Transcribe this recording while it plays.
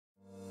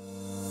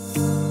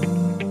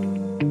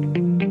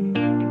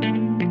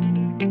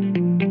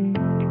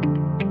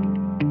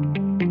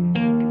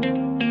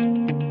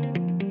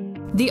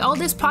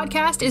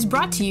podcast is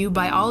brought to you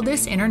by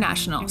Alldus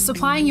International,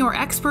 supplying your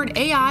expert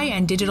AI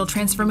and digital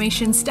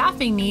transformation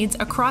staffing needs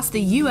across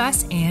the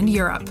US and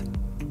Europe.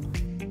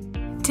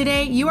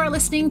 Today, you are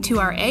listening to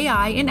our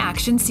AI in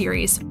Action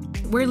series,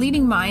 where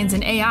leading minds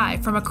in AI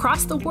from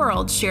across the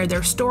world share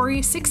their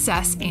story,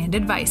 success, and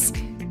advice.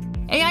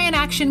 AI in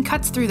Action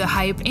cuts through the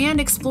hype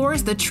and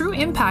explores the true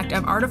impact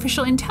of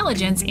artificial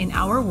intelligence in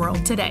our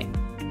world today.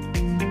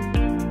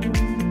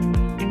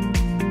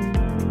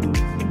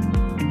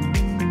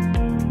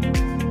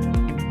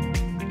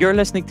 You're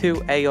listening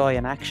to AI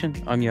in Action.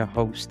 I'm your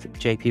host,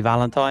 JP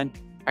Valentine.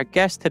 Our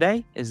guest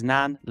today is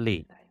Nan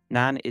Li.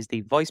 Nan is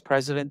the Vice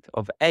President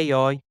of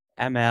AI,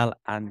 ML,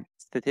 and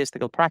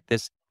Statistical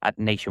Practice at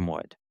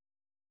Nationwide.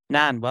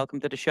 Nan, welcome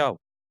to the show.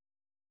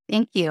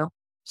 Thank you.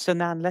 So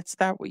Nan, let's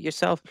start with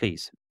yourself,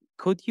 please.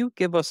 Could you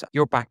give us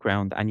your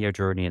background and your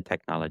journey in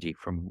technology,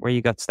 from where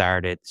you got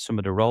started, some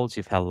of the roles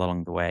you've held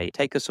along the way?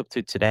 Take us up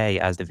to today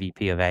as the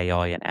VP of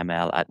AI and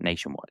ML at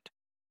Nationwide.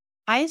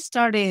 I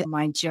started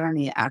my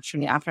journey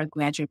actually after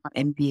graduating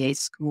from MBA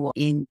school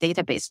in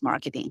database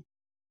marketing.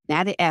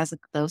 That is as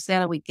close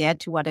that we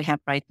get to what I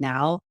have right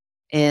now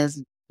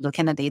is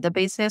looking at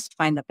databases,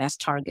 find the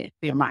best target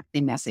for your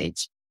marketing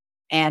message.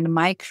 And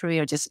my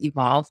career just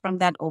evolved from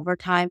that over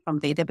time, from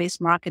database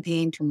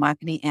marketing to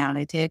marketing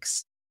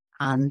analytics,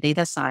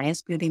 data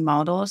science, building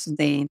models.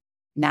 Then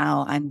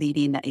now I'm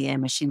leading the AI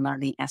machine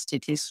learning and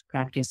statistical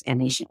practice at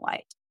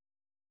Nationwide.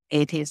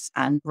 It is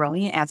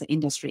growing as the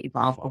industry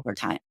evolves over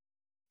time.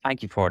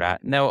 Thank you for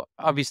that. Now,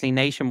 obviously,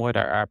 Nationwide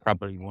are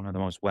probably one of the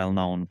most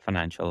well-known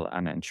financial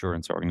and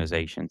insurance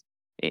organizations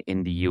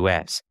in the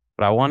US.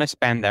 But I want to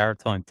spend our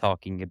time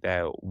talking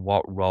about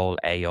what role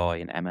AI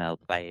and ML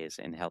plays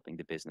in helping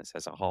the business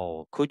as a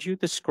whole. Could you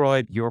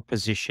describe your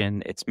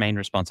position, its main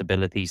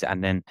responsibilities,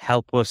 and then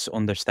help us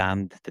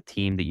understand the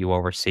team that you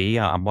oversee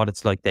and what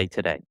it's like day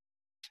to day?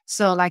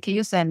 So like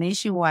you said,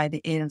 Nationwide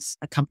is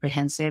a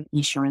comprehensive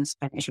insurance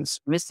financial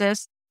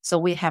services. So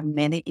we have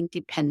many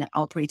independent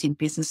operating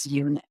business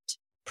units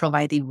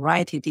providing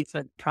variety of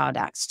different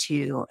products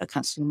to a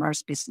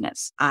consumer's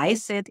business. I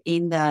sit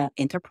in the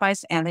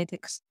enterprise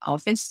analytics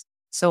office.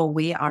 So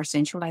we are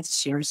centralized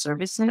shared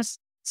services.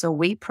 So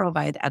we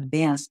provide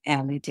advanced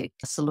analytic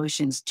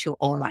solutions to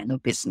all lines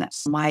of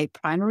business. My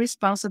primary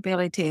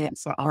responsibility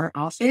for our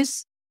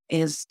office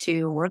is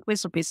to work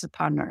with the business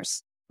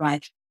partners,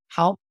 right?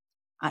 Help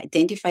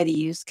identify the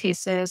use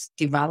cases,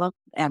 develop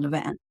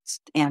advanced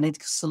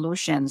analytic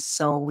solutions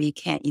so we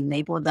can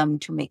enable them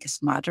to make a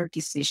smarter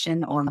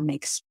decision or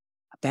make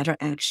a better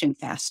action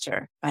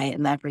faster by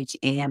leveraging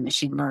AI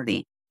machine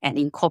learning and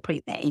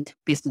incorporate that into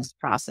business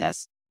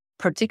process.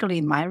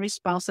 Particularly, my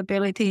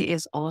responsibility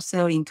is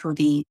also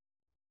including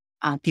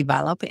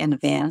develop and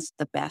advance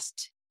the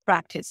best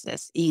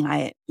practices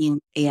in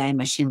AI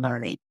machine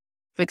learning.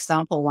 For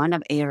example, one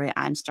of the areas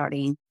I'm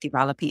starting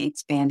developing,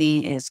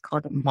 expanding is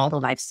called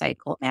model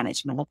lifecycle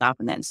management or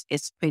governance.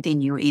 It's pretty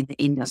new in the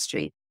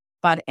industry.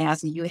 But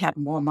as you have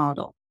more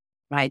model,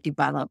 right,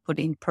 develop, put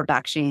in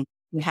production,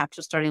 you have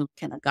to start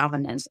looking at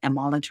governance and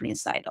monitoring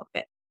side of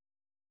it.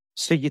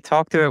 So you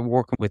talked about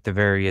working with the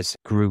various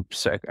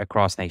groups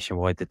across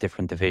Nationwide, the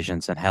different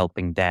divisions, and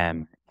helping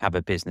them have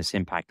a business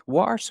impact.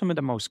 What are some of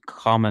the most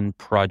common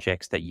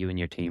projects that you and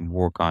your team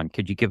work on?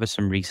 Could you give us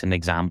some recent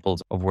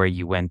examples of where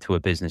you went to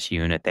a business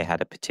unit, they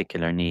had a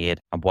particular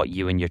need, and what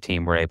you and your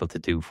team were able to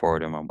do for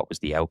them, and what was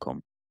the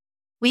outcome?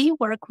 We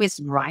work with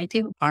a variety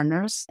of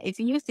partners. If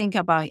you think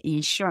about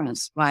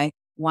insurance, right,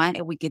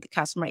 when we get the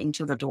customer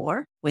into the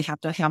door, we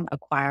have to help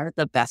acquire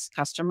the best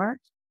customer.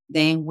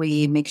 Then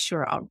we make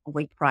sure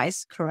we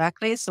price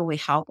correctly. So we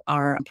help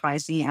our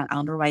pricing and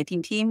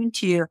underwriting team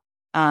to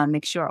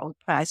make sure we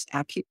price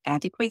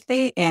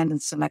adequately and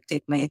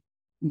selectively.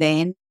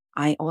 Then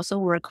I also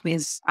work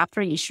with,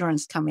 after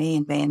insurance come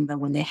in, then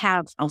when they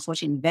have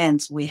unfortunate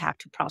events, we have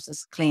to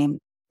process claim.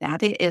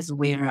 That is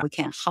where we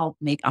can help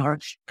make our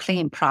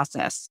claim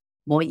process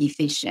more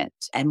efficient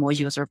and more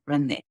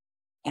user-friendly.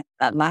 And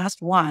the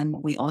last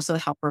one, we also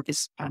help our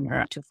business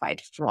partner to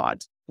fight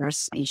fraud.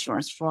 There's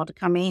insurance fraud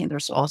coming.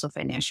 There's also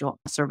financial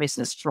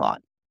services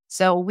fraud.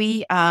 So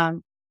we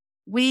kind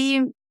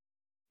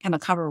of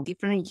cover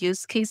different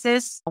use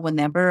cases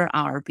whenever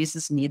our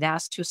business need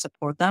us to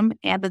support them.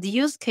 And the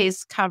use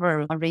case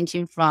cover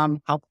ranging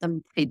from help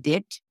them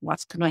predict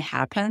what's going to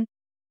happen,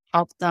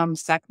 help them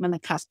segment the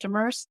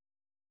customers,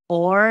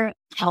 or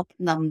help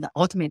them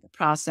automate the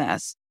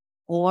process.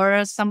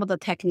 Or some of the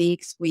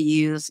techniques we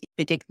use,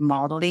 predict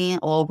modeling,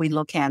 or we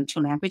look at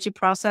language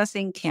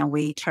processing. Can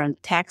we turn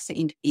text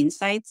into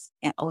insights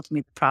and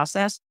automate the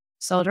process?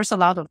 So there's a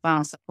lot of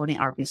fun supporting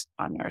our business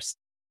partners.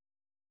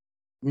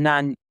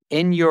 Nan,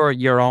 in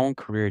your own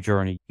career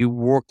journey, you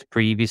worked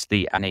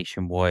previously at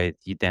Nationwide,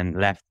 you then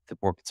left to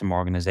work at some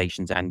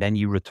organizations, and then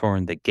you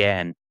returned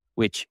again,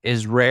 which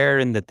is rare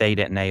in the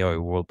data and AI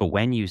world. But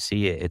when you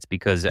see it, it's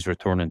because it's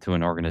returning to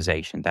an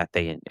organization that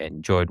they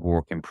enjoyed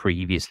working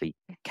previously.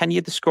 Can you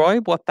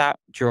describe what that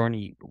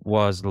journey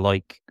was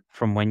like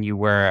from when you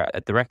were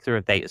a director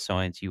of data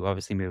science, you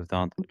obviously moved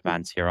on to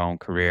advance your own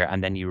career,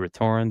 and then you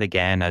returned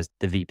again as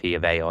the VP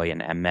of AI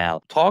and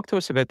ML. Talk to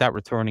us about that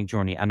returning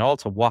journey and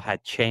also what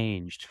had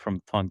changed from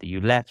the time that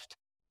you left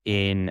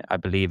in, I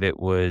believe it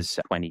was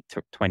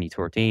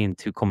 2013,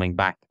 to coming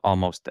back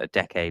almost a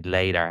decade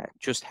later.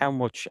 Just how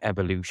much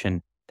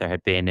evolution there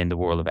had been in the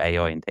world of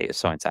AI and data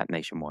science at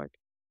Nationwide.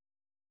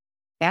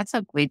 That's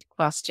a great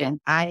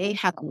question. I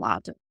had a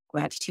lot of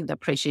gratitude,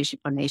 appreciation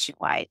for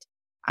Nationwide.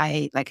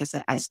 Like I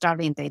said, I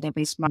started in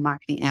database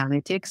marketing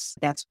analytics.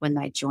 That's when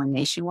I joined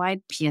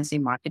Nationwide,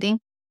 PNC marketing.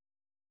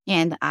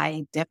 And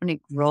I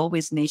definitely grow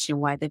with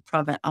Nationwide. They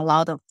provide a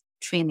lot of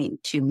training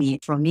to me.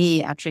 For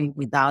me, actually,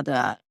 without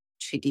a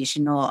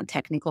traditional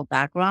technical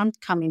background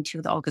coming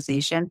to the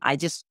organization, I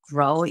just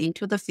grow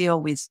into the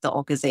field with the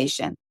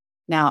organization.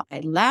 Now,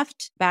 I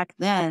left back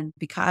then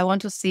because I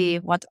want to see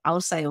what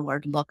outside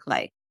world look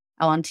like.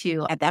 I want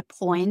to, at that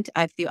point,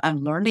 I feel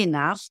I'm learned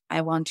enough.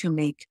 I want to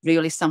make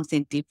really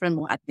something different,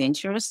 more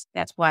adventurous.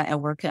 That's why I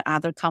work at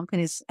other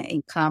companies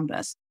in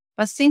Columbus.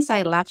 But since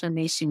I left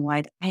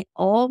Nationwide, I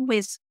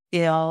always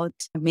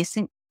felt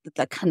missing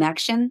the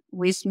connection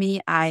with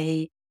me.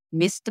 I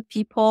miss the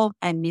people,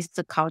 I miss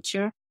the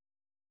culture,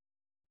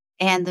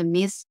 and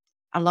miss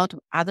a lot of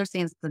other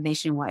things the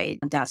Nationwide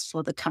does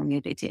for the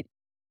community.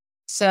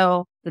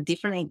 So the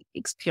different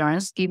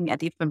experience gave me a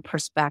different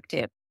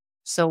perspective.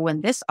 So when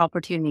this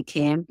opportunity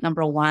came,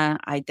 number one,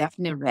 I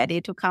definitely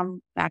ready to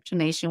come back to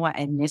Nationwide.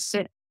 I miss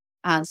it.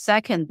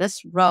 Second,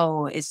 this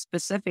role is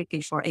specifically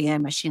for AI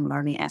machine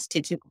learning and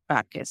statistical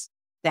practice.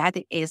 That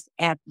is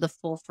at the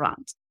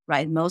forefront,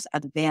 right? Most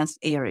advanced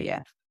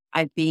area.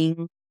 I've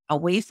been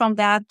away from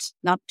that,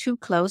 not too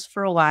close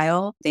for a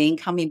while. Then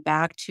coming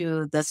back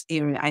to this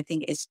area, I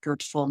think it's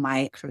good for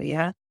my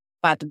career.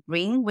 But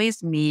bring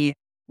with me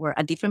were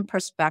a different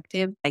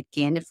perspective I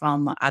gained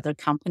from other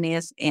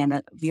companies and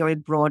a very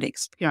broad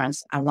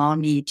experience allow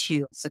me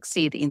to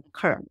succeed in the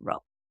current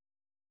role.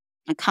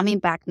 And coming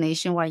back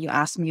Nationwide, you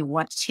asked me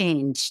what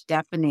changed.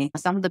 Definitely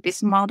some of the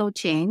business model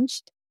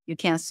changed. You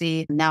can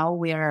see now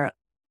we're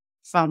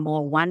from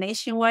more one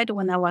Nationwide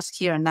when I was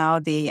here. Now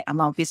they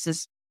allow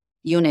business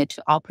unit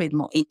to operate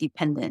more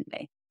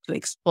independently to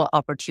explore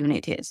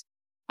opportunities.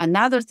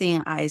 Another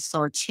thing I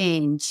saw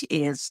change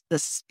is the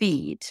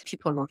speed.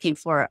 People looking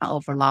for a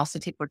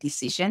velocity for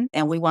decision,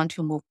 and we want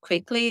to move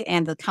quickly,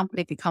 and the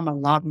company become a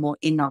lot more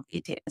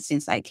innovative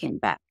since I came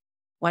back.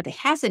 What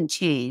hasn't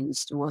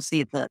changed was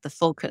the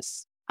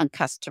focus on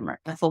customer,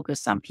 the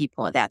focus on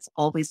people. That's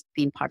always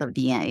been part of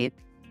DNA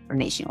for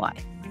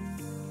Nationwide.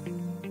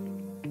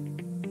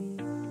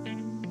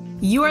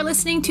 You are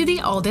listening to the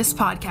Alldus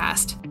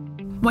podcast.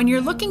 When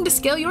you're looking to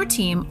scale your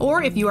team,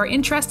 or if you are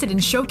interested in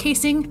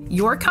showcasing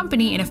your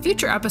company in a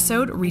future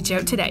episode, reach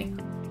out today.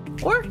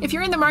 Or if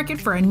you're in the market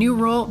for a new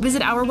role,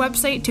 visit our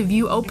website to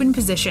view open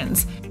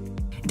positions,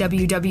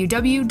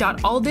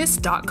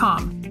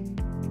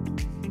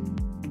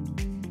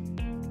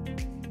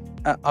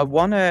 www.alldus.com. I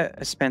want to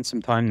spend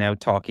some time now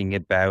talking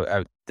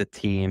about the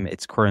team,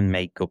 its current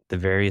makeup, the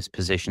various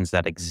positions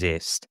that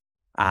exist,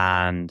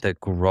 and the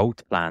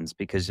growth plans,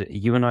 because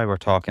you and I were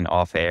talking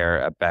off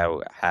air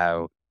about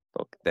how,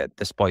 look, that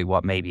despite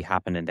what may be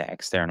happening in the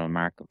external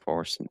market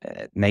force,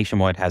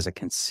 Nationwide has a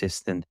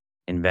consistent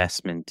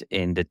investment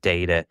in the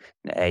data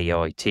and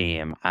AI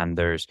team, and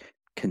there's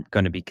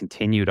going to be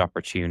continued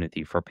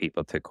opportunity for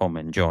people to come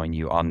and join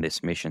you on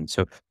this mission.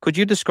 So could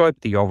you describe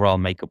the overall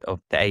makeup of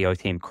the AI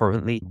team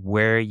currently,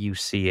 where you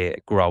see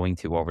it growing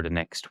to over the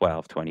next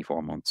 12,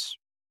 24 months?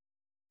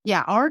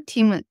 Yeah, our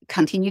team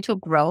continue to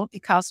grow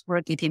because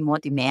we're getting more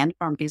demand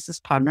from business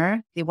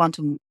partner. They want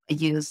to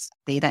use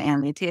data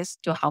analytics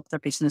to help their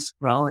business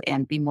grow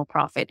and be more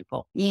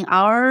profitable. In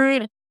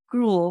our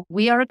group,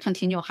 we are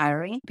continue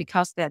hiring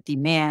because the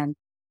demand.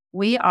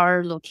 We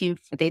are looking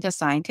for data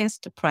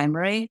scientists,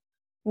 primary,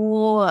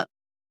 who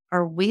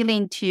are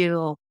willing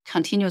to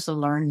continuously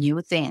learn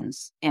new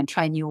things and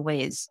try new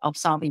ways of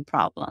solving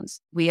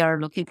problems. We are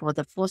looking for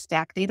the full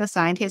stack data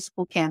scientists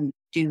who can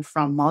do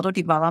from model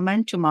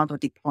development to model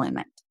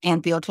deployment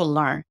and be able to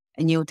learn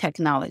a new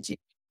technology.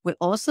 We're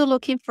also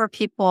looking for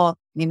people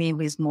maybe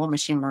with more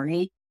machine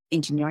learning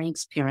engineering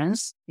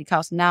experience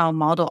because now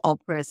model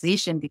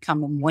operationalization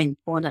become more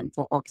important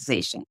for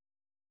organization.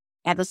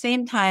 At the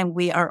same time,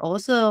 we are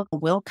also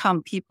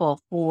welcome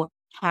people who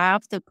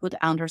have the good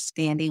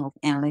understanding of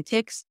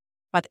analytics,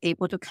 but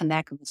able to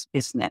connect with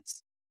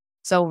business.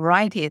 So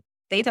variety,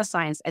 data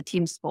science, a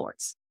team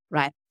sports,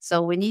 right?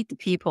 So we need the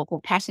people who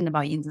are passionate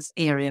about in this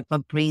area,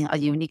 but bring a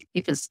unique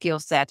different skill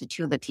set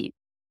to the team.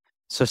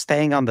 So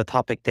staying on the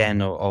topic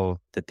then of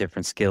the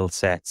different skill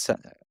sets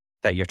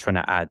that you're trying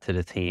to add to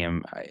the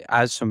team,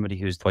 as somebody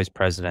who's vice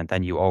president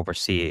and you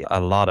oversee a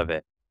lot of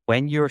it,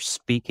 when you're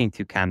speaking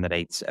to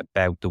candidates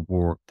about the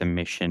work, the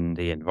mission,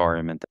 the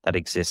environment that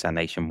exists at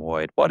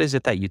Nationwide, what is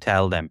it that you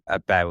tell them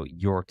about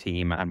your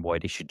team and why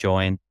they should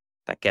join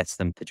that gets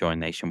them to join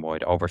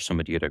Nationwide over some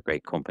of the other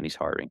great companies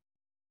hiring?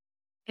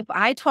 If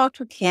I talk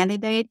to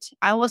candidates,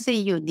 I will say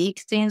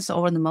unique things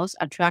or the most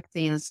attractive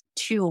things.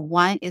 Two,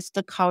 one is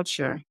the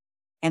culture.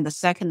 And the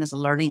second is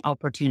learning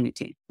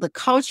opportunity. The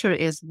culture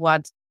is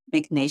what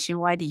makes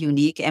Nationwide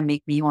unique and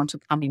make me want to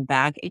coming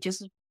back. It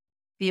just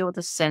feel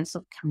the sense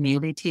of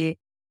community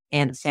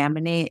and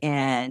family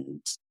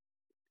and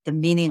the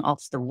meaning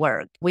of the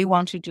work. We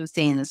want to do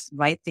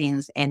right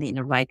things and in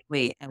the right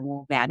way, and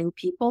we'll value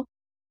people,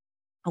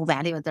 who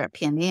value their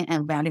opinion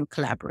and value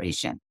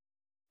collaboration.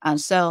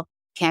 So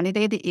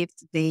candidate, if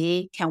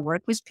they can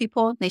work with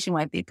people,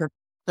 Nationwide be a good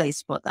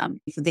place for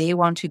them. If they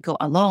want to go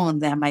alone,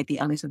 that might be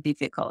a little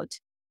difficult.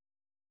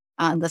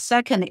 The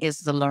second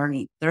is the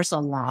learning. There's a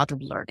lot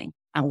of learning.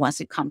 And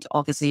once it comes to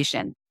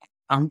organization,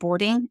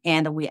 onboarding,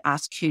 and we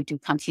ask you to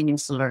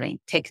continuous learning,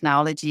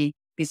 technology,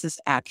 business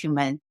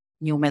acumen,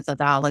 new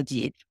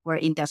methodology, where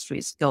industry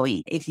is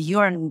going. If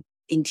you're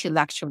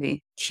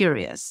intellectually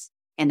curious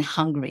and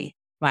hungry,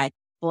 right,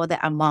 for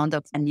the amount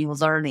of new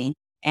learning,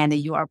 and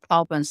you are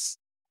problem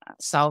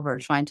solver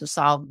trying to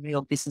solve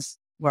real business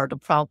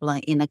world problem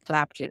in a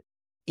collaborative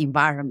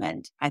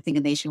environment, I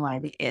think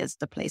Nationwide is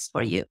the place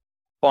for you.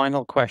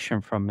 Final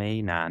question from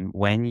me, Nan.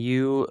 When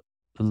you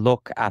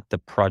look at the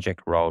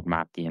project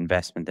roadmap, the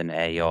investment in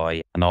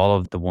AI, and all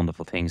of the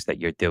wonderful things that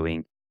you're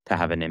doing to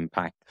have an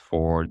impact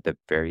for the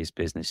various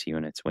business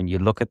units, when you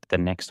look at the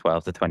next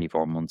 12 to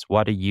 24 months,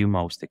 what are you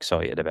most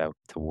excited about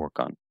to work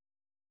on?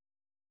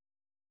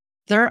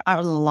 There are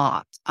a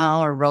lot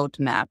on our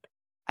roadmap.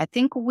 I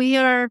think we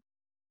are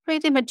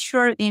pretty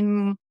mature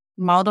in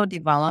model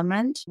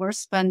development. We're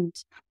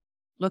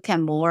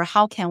looking more,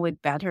 how can we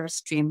better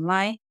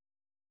streamline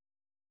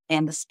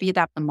and speed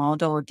up the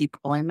model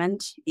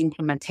deployment,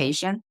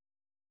 implementation.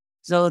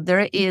 So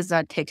there is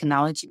a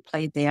technology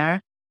play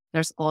there.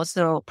 There's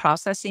also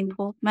process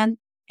improvement,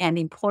 and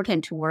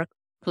important to work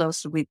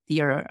closely with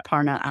your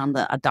partner on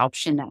the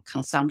adoption and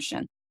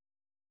consumption.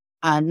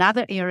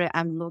 Another area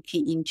I'm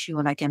looking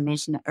into, like I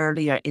mentioned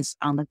earlier, is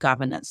on the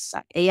governance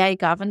side. AI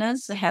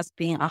governance has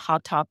been a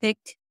hot topic.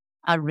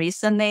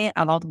 Recently,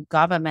 a lot of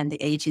government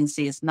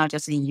agencies, not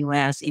just in the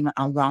US, even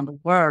around the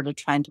world, are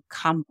trying to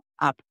come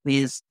up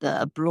with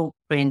the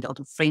blueprint or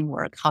the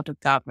framework, how to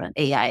govern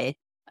AI,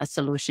 a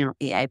solution,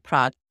 AI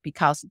product,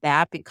 because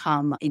that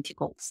become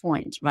integral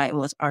point, right?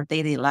 With our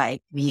daily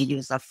life, we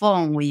use a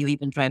phone, we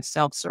even drive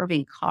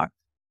self-serving car.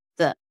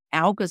 The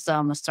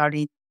algorithm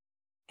starting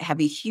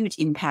having huge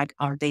impact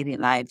on our daily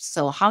life.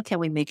 So how can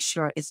we make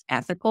sure it's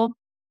ethical?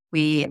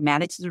 We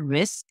manage the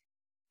risk,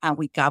 and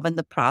we govern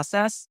the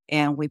process,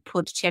 and we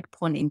put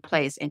checkpoint in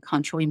place and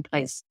control in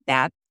place.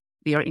 That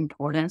very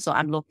important. So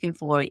I'm looking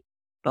for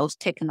both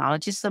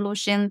technology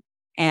solution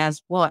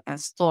as well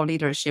as store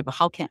leadership.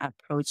 How can I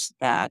approach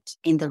that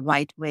in the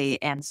right way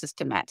and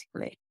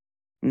systematically?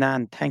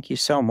 Nan, thank you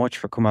so much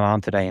for coming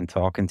on today and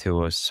talking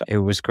to us. It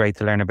was great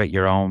to learn about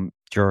your own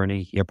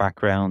journey, your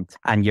background,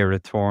 and your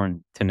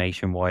return to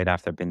Nationwide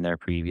after being there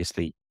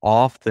previously.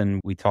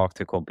 Often we talk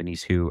to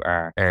companies who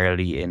are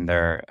early in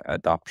their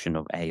adoption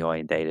of AI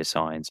and data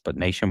science, but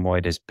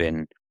Nationwide has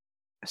been,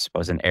 I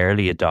suppose, an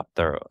early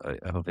adopter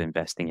of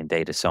investing in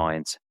data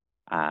science.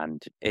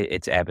 And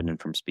it's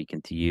evident from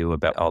speaking to you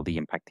about all the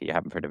impact that you're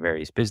having for the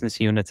various business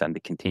units and the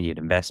continued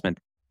investment.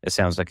 It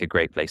sounds like a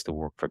great place to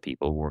work for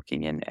people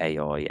working in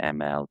AI,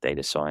 ML,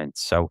 data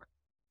science. So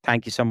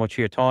thank you so much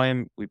for your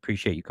time. We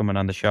appreciate you coming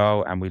on the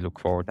show, and we look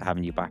forward to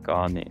having you back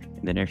on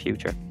in the near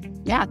future.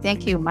 Yeah,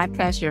 thank you. My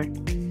pleasure.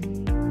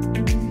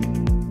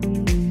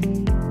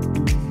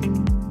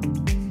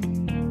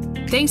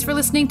 Thanks for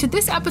listening to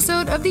this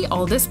episode of the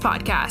Alldus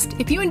podcast.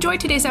 If you enjoyed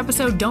today's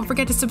episode, don't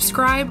forget to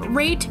subscribe,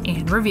 rate,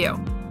 and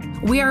review.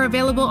 We are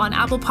available on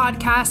Apple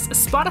Podcasts,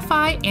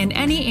 Spotify, and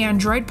any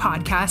Android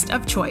podcast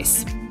of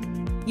choice.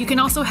 You can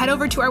also head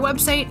over to our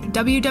website,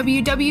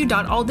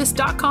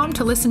 www.alldus.com,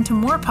 to listen to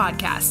more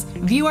podcasts,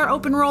 view our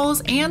open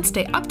roles, and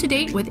stay up to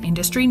date with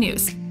industry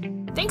news.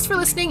 Thanks for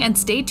listening, and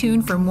stay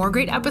tuned for more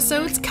great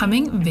episodes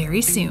coming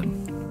very soon.